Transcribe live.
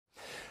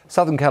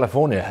Southern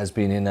California has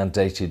been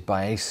inundated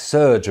by a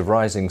surge of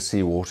rising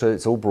seawater.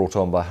 It's all brought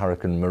on by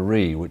Hurricane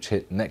Marie, which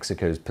hit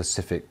Mexico's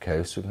Pacific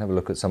coast. We can have a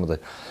look at some of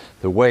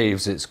the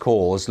waves it's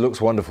caused. Looks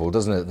wonderful,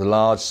 doesn't it? The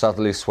large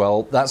southerly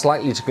swell. That's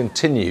likely to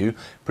continue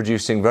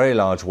producing very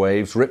large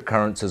waves, rip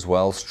currents as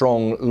well,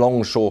 strong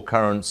longshore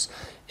currents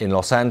in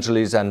Los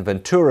Angeles and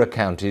Ventura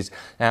counties.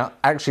 Now,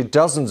 actually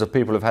dozens of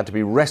people have had to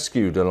be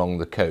rescued along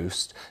the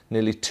coast,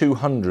 nearly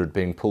 200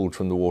 being pulled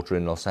from the water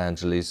in Los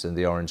Angeles and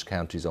the Orange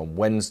counties on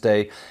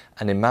Wednesday.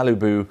 And in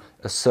Malibu,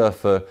 a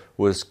surfer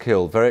was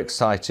killed. Very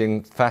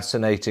exciting,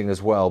 fascinating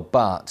as well,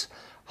 but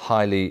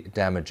highly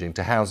damaging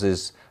to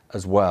houses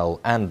as well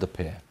and the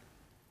pier.